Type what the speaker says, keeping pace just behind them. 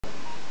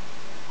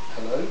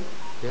Hello.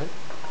 Yeah.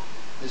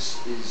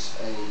 This is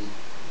an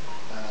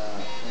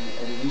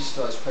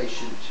anaesthetised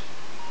patient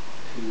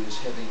who is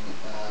having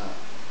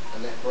a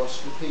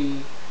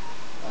laparoscopy,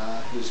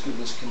 who has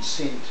given us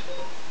consent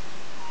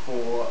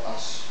for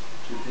us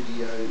to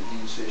video the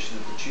insertion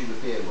of the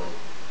Tulip airway.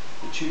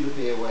 The Tulip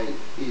airway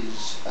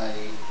is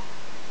a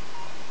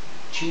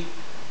cheap,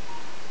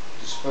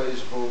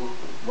 disposable,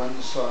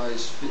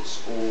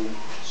 one-size-fits-all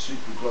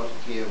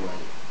supraglottic airway.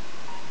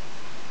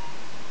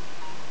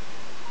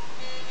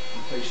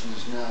 The patient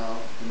is now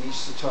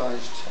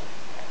anaesthetised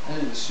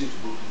and in a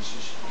suitable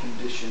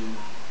condition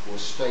or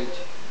state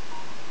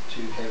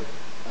to have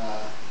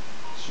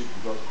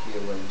supraglottic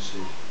airway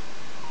inserted.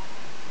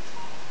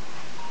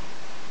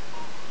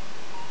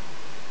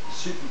 The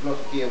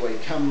supraglottic airway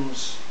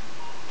comes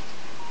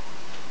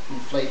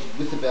inflated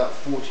with about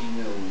 40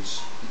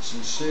 mils. It's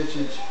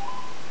inserted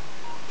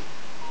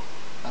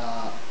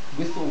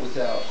with or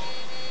without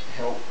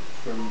help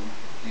from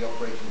the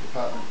operating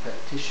department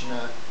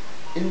practitioner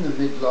in the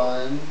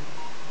midline,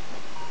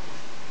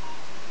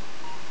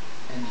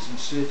 and is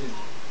inserted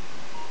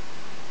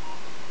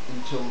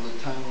until the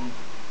tongue,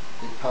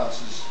 it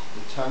passes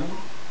the tongue,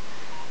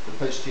 the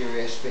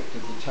posterior aspect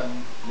of the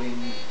tongue,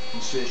 when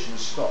insertion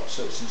stops.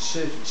 So it's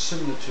inserted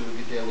similar to a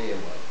Guedel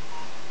airway.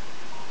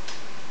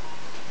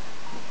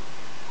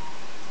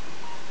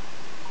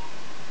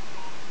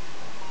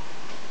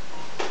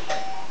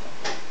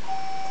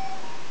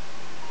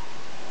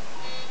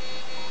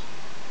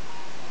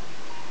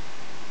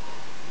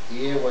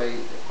 The airway,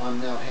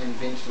 I'm now hand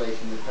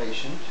ventilating the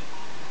patient,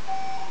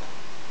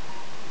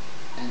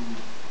 and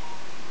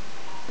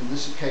in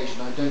this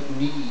occasion I don't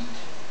need,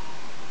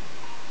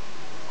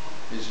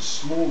 there's a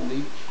small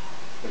leak,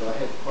 but I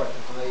have quite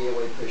a high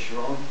airway pressure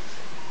on,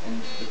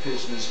 and the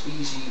person is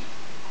easy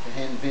to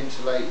hand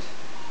ventilate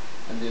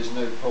and there's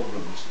no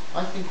problems.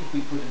 I think if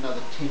we put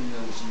another 10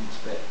 mils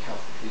into that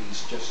cuff,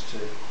 please, just to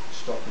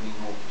stop any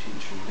more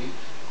potential leak.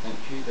 Thank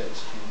you,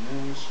 that's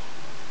 10 mils.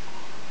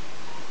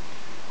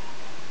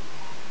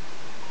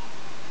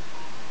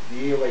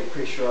 The airway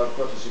pressure I've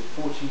got is at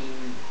 14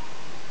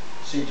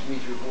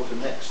 centimetre of water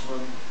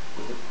maximum,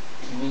 with a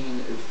mean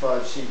of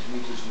 5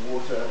 centimetres of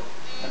water,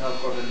 and I've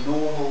got a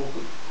normal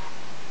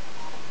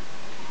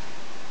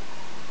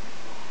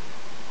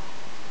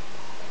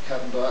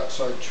carbon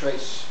dioxide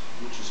trace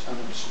which is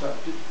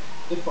unobstructed.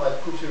 If I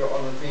put her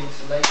on a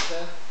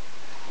ventilator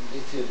and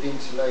let her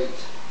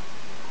ventilate,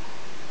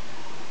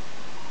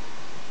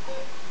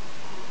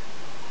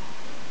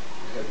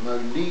 we have no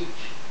leak.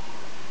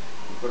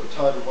 We've got a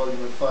tidal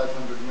volume of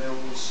 500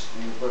 mils,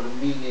 and we've got a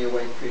mean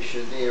airway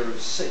pressure there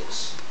of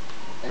 6,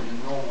 and a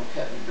normal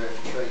capnograph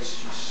trace,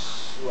 which is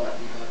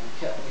slightly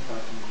hypercapnic. I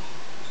can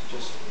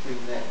just bring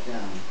that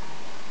down.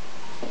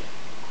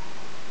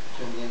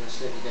 Turn the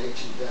anaesthetic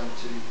agent down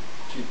to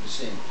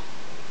 2%.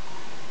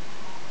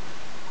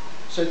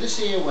 So this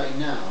airway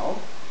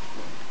now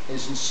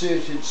is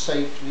inserted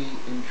safely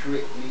and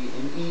correctly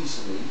and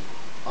easily.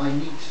 I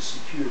need to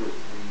secure it,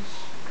 please.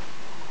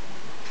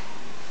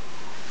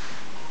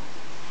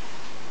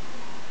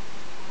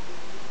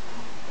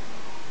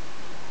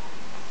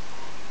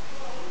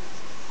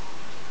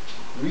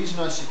 The reason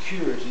I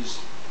secure it is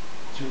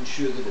to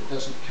ensure that it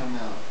doesn't come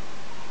out,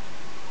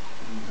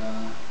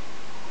 and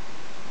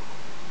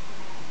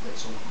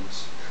that's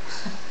obvious.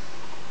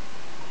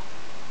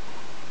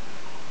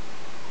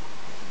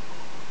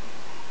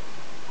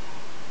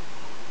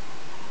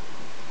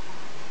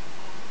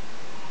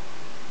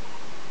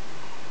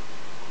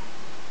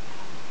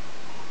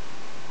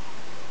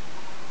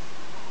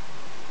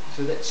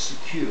 So that's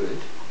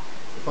secured.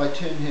 If I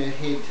turn her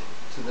head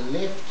to the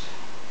left,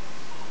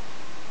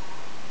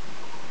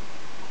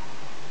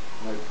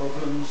 no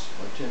problems. If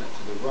I turn it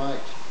to the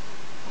right,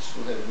 I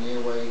still have an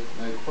airway,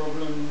 no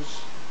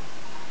problems.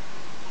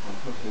 I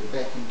put her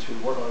back into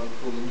what I would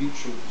call a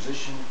neutral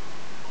position.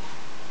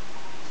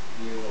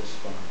 The airway's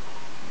fine.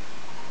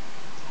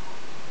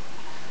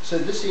 So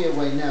this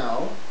airway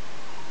now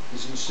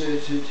is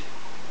inserted,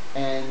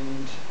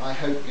 and I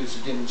hope gives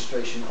a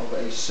demonstration of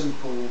a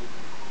simple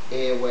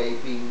airway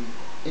being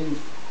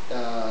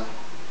inserted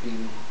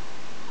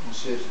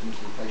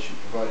into the patient,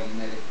 providing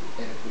an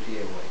adequate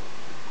airway.